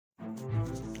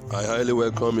I highly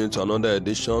welcome you to another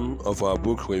edition of our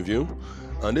book review.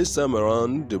 And this time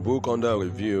around, the book under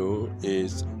review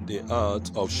is The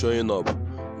Art of Showing Up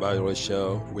by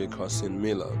Wilkerson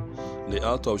Miller. The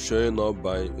Art of Showing Up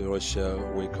by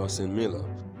Wilkerson Miller.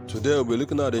 Today we'll be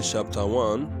looking at chapter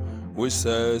 1, which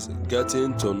says,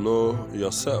 Getting to Know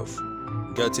Yourself.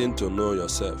 Getting to Know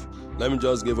Yourself. Let me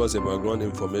just give us a background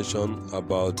information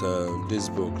about this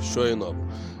book, Showing Up.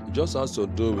 It just has to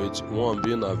do with one,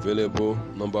 being available,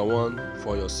 number one,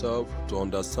 for yourself, to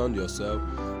understand yourself,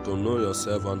 to know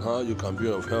yourself, and how you can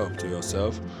be of help to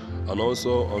yourself, and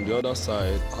also on the other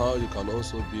side, how you can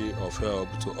also be of help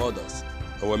to others.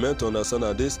 And we're meant to understand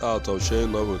that this art of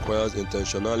showing up requires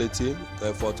intentionality,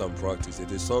 effort, and practice. It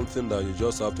is something that you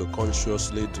just have to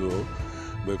consciously do,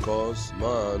 because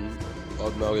man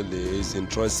ordinarily is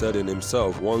interested in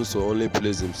himself, wants to only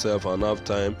please himself and have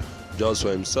time just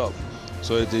for himself.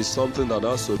 So it is something that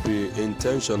has to be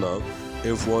intentional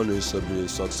if one is to be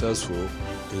successful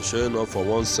in showing up for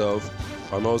oneself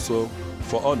and also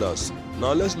for others.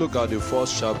 Now let's look at the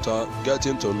first chapter,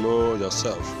 Getting to Know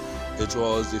Yourself. It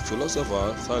was the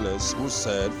philosopher Thales who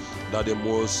said that the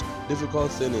most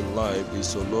difficult thing in life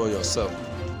is to know yourself.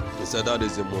 He said that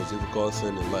is the most difficult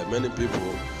thing in life. Many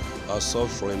people are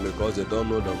suffering because they don't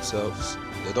know themselves.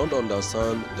 They don't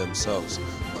understand themselves.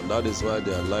 And that is why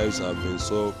their lives have been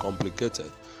so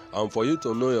complicated. And for you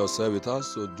to know yourself, it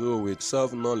has to do with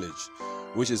self-knowledge,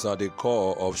 which is at the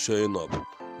core of showing up.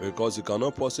 Because you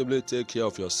cannot possibly take care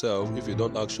of yourself if you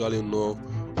don't actually know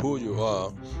who you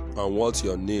are and what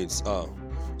your needs are.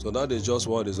 So that is just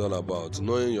what it's all about.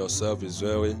 Knowing yourself is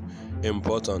very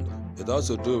important. It has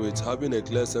to do with having a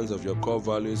clear sense of your core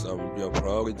values and your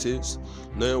priorities,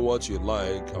 knowing what you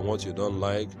like and what you don't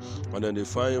like, and then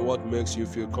defining what makes you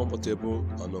feel comfortable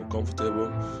and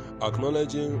uncomfortable,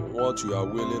 acknowledging what you are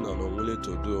willing and unwilling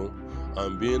to do,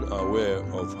 and being aware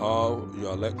of how you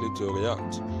are likely to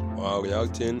react or are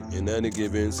reacting in any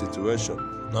given situation.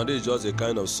 Now this is just a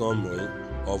kind of summary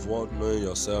of what knowing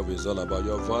yourself is all about.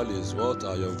 Your values. What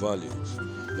are your values?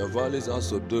 Your values has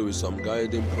to do with some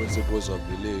guiding principles of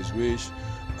beliefs which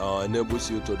enables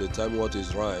you to determine what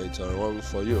is right and wrong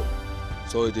for you.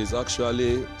 So it is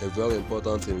actually a very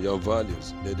important thing. Your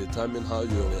values, they determine how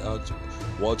you react,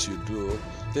 what you do,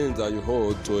 things that you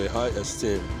hold to a high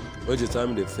esteem, which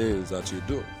determine the things that you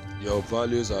do. Your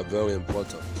values are very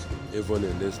important, even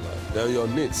in this life. Then your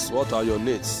needs. What are your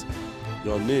needs?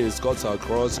 Your needs cut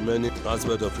across many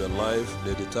aspects of your life.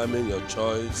 They determine your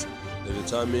choice. They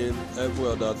determine every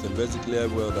other thing, basically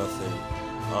every other thing.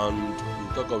 And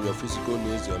you talk of your physical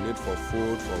needs, your need for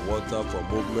food, for water, for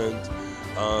movement,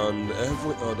 and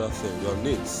every other thing. Your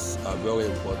needs are very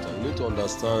important. You need to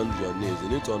understand your needs. You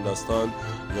need to understand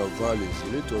your values.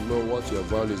 You need to know what your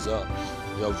values are.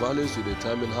 Your values will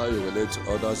determine how you relate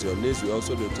to others. Your needs will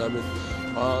also determine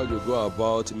how you go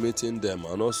about meeting them,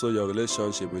 and also your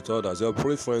relationship with others. Your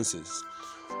preferences.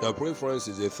 Your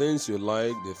preferences, the things you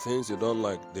like, the things you don't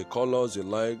like, the colors you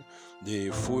like,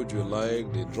 the food you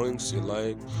like, the drinks you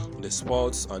like, the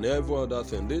sports, and every other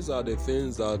thing. These are the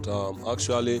things that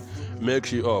actually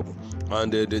make you up,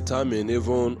 and they determine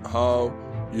even how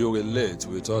you relate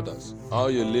with others, how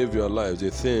you live your life, the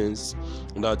things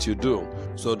that you do.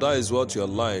 So that is what your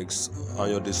likes and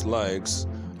your dislikes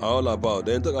are all about.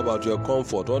 Then talk about your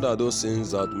comfort. What are those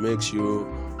things that makes you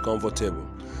comfortable?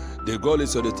 The goal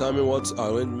is to determine what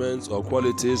arrangements or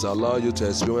qualities allow you to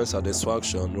experience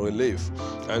satisfaction, relief,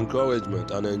 encouragement,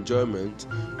 and enjoyment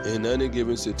in any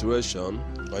given situation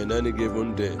or in any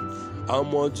given day. How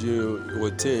much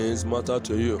routines matter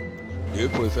to you? Do you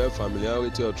prefer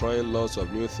familiarity or trying lots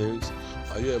of new things?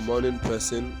 Are you a morning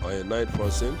person or a night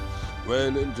person?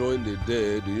 When during the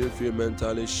day do you feel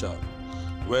mentally sharp?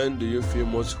 When do you feel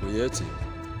most creative?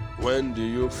 When do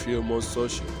you feel most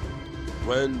social?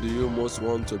 When do you most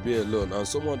want to be alone? And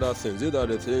some other things. These are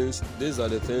the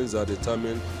things that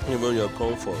determine even your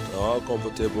comfort or how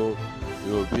comfortable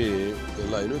you will be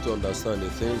in life. You need to understand the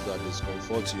things that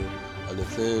discomfort you and the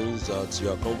things that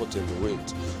you are comfortable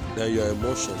with. Then your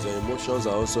emotions. Your emotions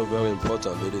are also very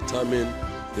important. They determine,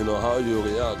 how you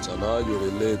react and how you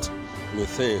relate with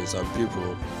things and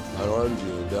people around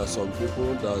you. There are some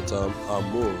people that are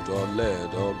moved or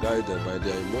led or guided by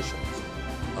their emotions.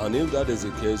 And if that is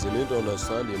the case, you need to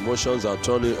understand the emotions are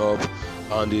turning up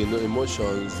and the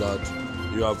emotions that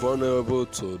you are vulnerable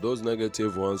to, those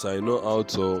negative ones, and you know how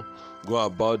to go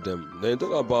about them. Then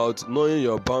talk about knowing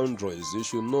your boundaries. You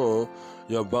should know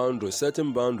your boundaries.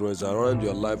 Setting boundaries around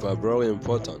your life are very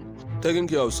important. Taking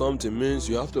care of something means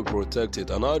you have to protect it.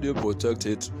 And how do you protect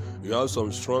it? You have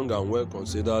some strong and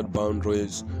well-considered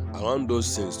boundaries around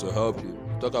those things to help you.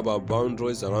 Talk about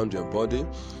boundaries around your body,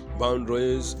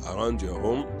 boundaries around your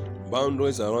home,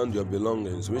 boundaries around your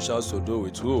belongings, which has to do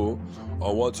with who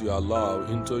or what you allow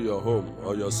into your home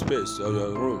or your space or your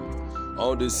room.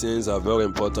 All these things are very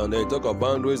important. Then you talk about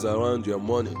boundaries around your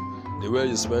money, the way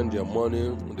you spend your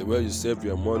money, the way you save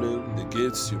your money, the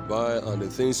gifts you buy, and the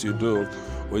things you do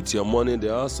with your money.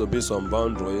 There has to be some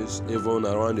boundaries even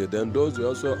around it. Then those you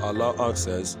also allow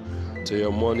access to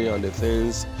your money and the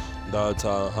things that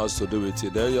has to do with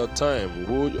it. Then your time,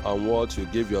 who and what you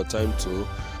give your time to,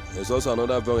 is also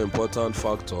another very important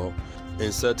factor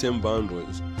in setting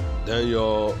boundaries. Then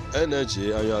your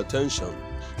energy and your attention,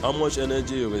 how much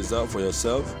energy you reserve for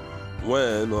yourself,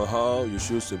 when or how you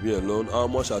choose to be alone, how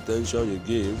much attention you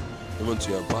give even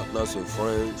to your partners or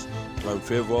friends, and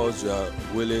favors you are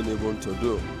willing even to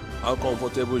do, how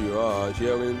comfortable you are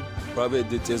hearing private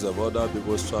details of other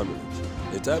people's families,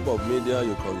 the type of media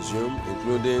you consume,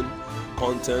 including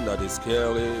content that is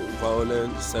scary,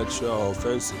 violent, sexual, or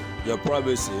offensive, your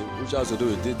privacy, which has to do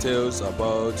with details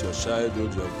about your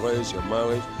childhood, your friends, your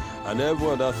marriage, and every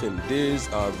other thing. These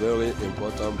are very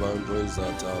important boundaries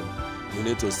that you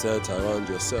need to set around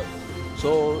yourself.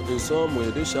 So in some way,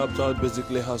 this chapter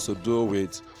basically has to do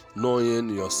with knowing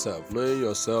yourself. Knowing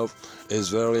yourself is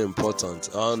very important,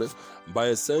 and by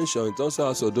extension, it also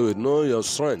has to do with knowing your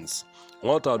strengths.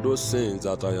 What are those things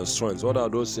that are your strengths? What are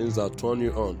those things that turn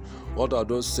you on? What are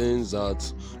those things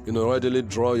that readily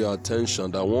draw your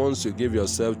attention, that once you give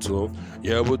yourself to,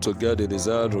 you're able to get the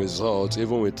desired result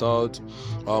even without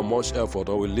much effort,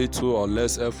 or with little or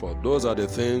less effort? Those are the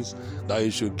things that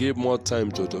you should give more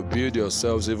time to build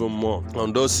yourselves even more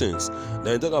on those things.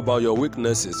 Then talk about your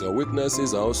weaknesses. Your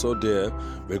weaknesses are also there,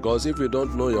 because if you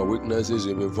don't know your weaknesses,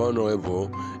 you'll be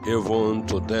vulnerable even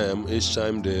to them each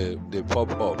time they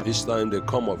pop up, each time they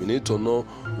come up. You need to know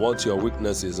what your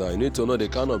weaknesses are. You need to know the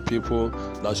kind of people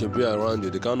that should be around you,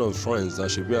 the kind of friends that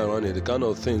should be around you, the kind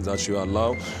of things that you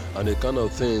allow, and the kind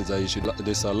of things that you should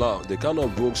disallow, the kind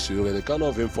of books you read, the kind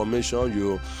of information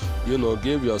you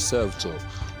give yourself to.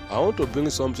 I want to bring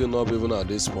something up even at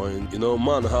this point.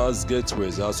 Man has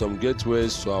gateways. There are some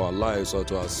gateways to our lives or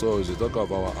to our souls. You talk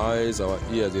of our eyes, our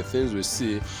ears, the things we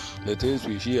see, the things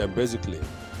we hear, basically.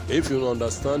 If you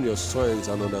understand your strengths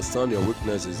and understand your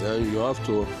weaknesses, then you have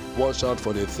to watch out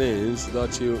for the things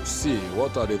that you see.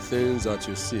 What are the things that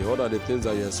you see? What are the things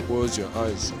that you expose your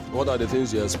eyes to? What are the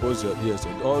things you expose your ears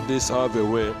to? All these have a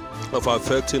way of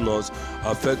affecting us,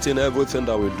 affecting everything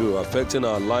that we do, affecting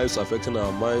our lives, affecting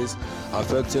our minds,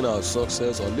 affecting our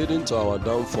success, or leading to our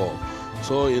downfall.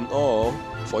 So in all,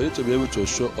 for you to be able to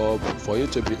show up, for you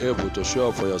to be able to show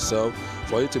up for yourself,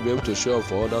 for you to be able to show up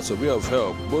for others, to be of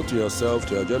help both to yourself,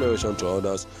 to your generation, to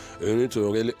others, you need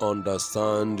to really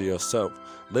understand yourself.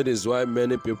 That is why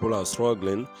many people are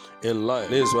struggling in life.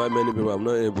 That is why many people are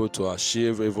not able to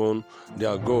achieve even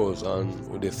their goals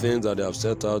and the things that they have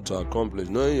set out to accomplish.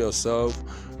 Knowing yourself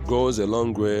goes a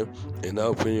long way in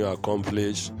helping you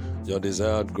accomplish your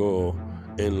desired goal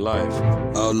in life.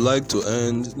 I would like to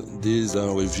end this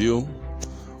review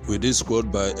with this quote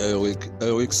by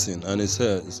Wilkerson, and it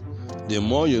says, "The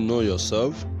more you know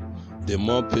yourself, the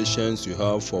more patience you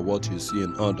have for what you see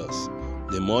in others.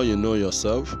 The more you know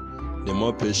yourself, the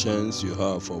more patience you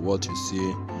have for what you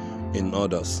see in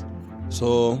others."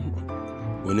 So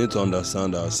we need to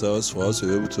understand ourselves for us to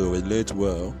be able to relate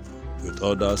well with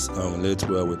others and relate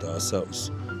well with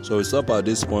ourselves. So we stop at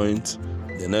this point.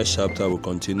 The next chapter will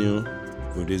continue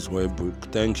with this workbook.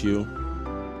 Thank you.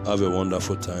 Have a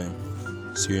wonderful time.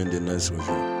 See you in the next review.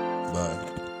 Bye.